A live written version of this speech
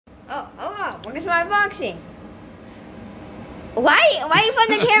Oh, welcome to my unboxing. Why you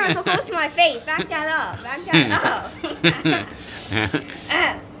putting the camera so close to my face? Back that up. Back that up.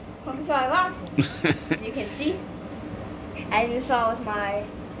 Welcome to my unboxing. You can see, as you saw with my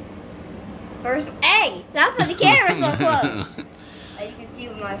first. Hey, stop putting the camera so close. As you can see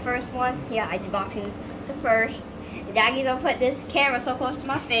with my first one, yeah, I did boxing the first. Daddy don't put this camera so close to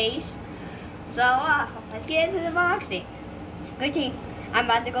my face. So let's get into the boxing. Good thing I'm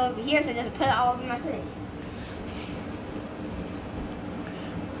about to go over here, so it doesn't put it all over my face.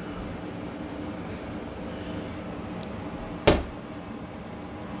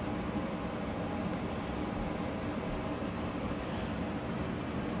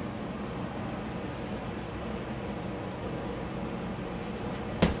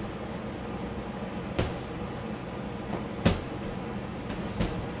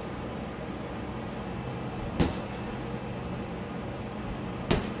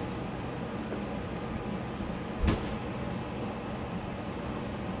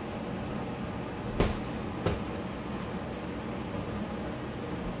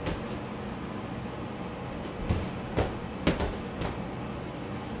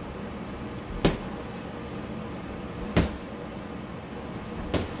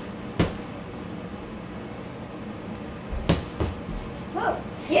 Oh,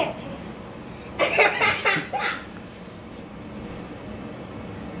 yeah.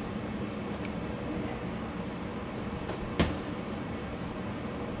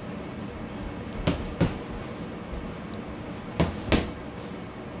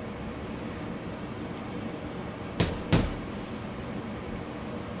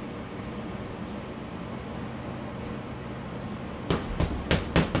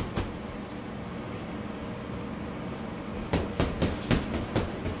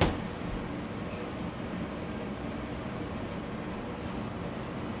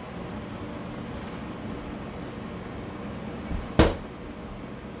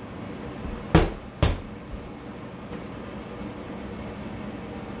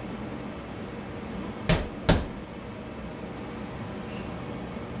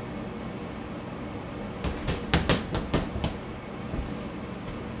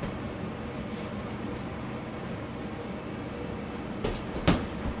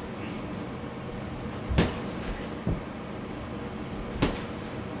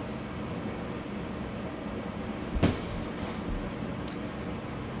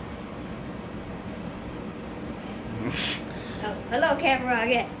 Oh, hello camera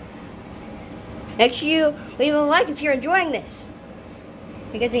again. Make sure you leave a like if you're enjoying this,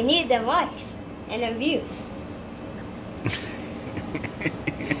 because we need them likes and them views.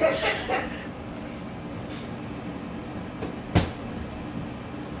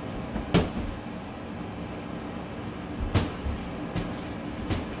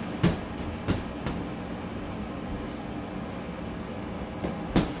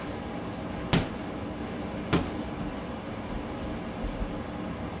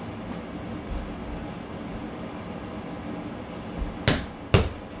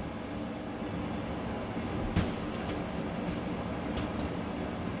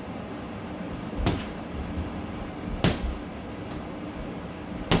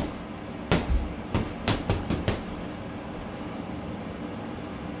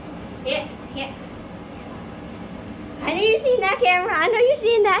 Yeah. I know you've seen that camera. I know you've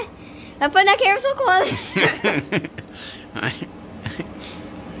seen that. I'm putting that camera so close.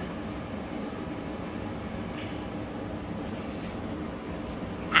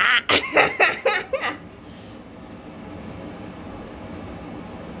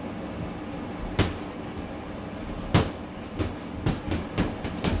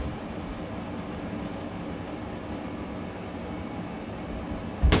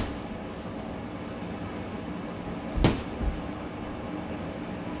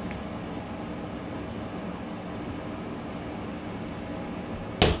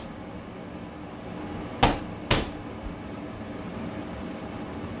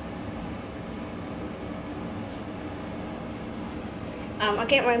 I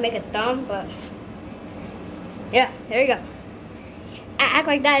can't really make a thumb, but yeah, there you go. Act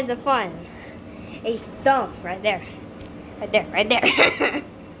like that is a fun. A thumb right there. Right there, right there. I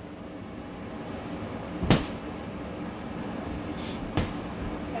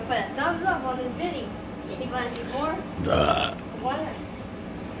put a thumbs up on this video. You want to see more?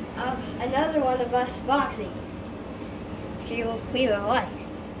 Another one of us boxing. She will leave a like.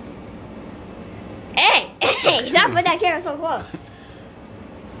 Hey, stop putting that camera so close.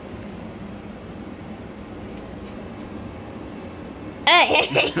 Hey.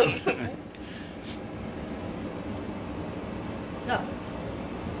 So,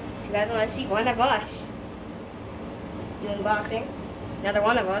 You guys want to see one of us doing boxing? Another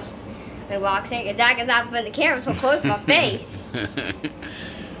one of us doing boxing. Your dad is not putting the camera so close to my face.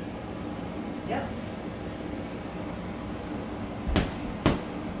 Yep.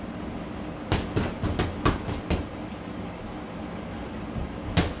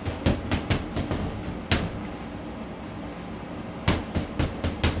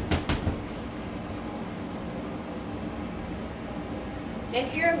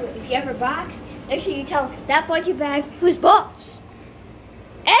 Make sure, if you ever box, make sure you tell that punching bag who's boss.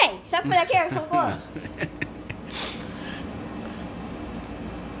 Hey, stop putting that camera so close.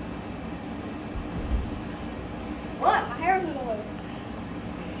 What? My hair's in the way.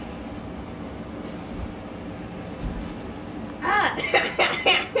 Ah!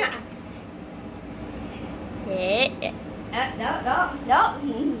 No,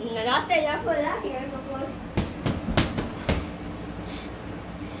 not saying that put that camera so close.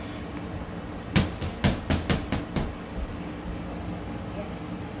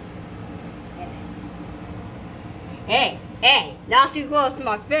 Hey, not too close to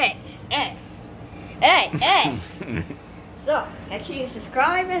my face. Hey. So, make sure you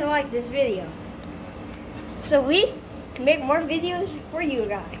subscribe and like this video, so we can make more videos for you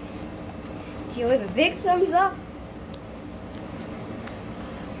guys. If you leave a big thumbs up,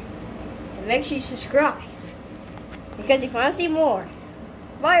 and make sure you subscribe, because if you want to see more.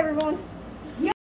 Bye, everyone.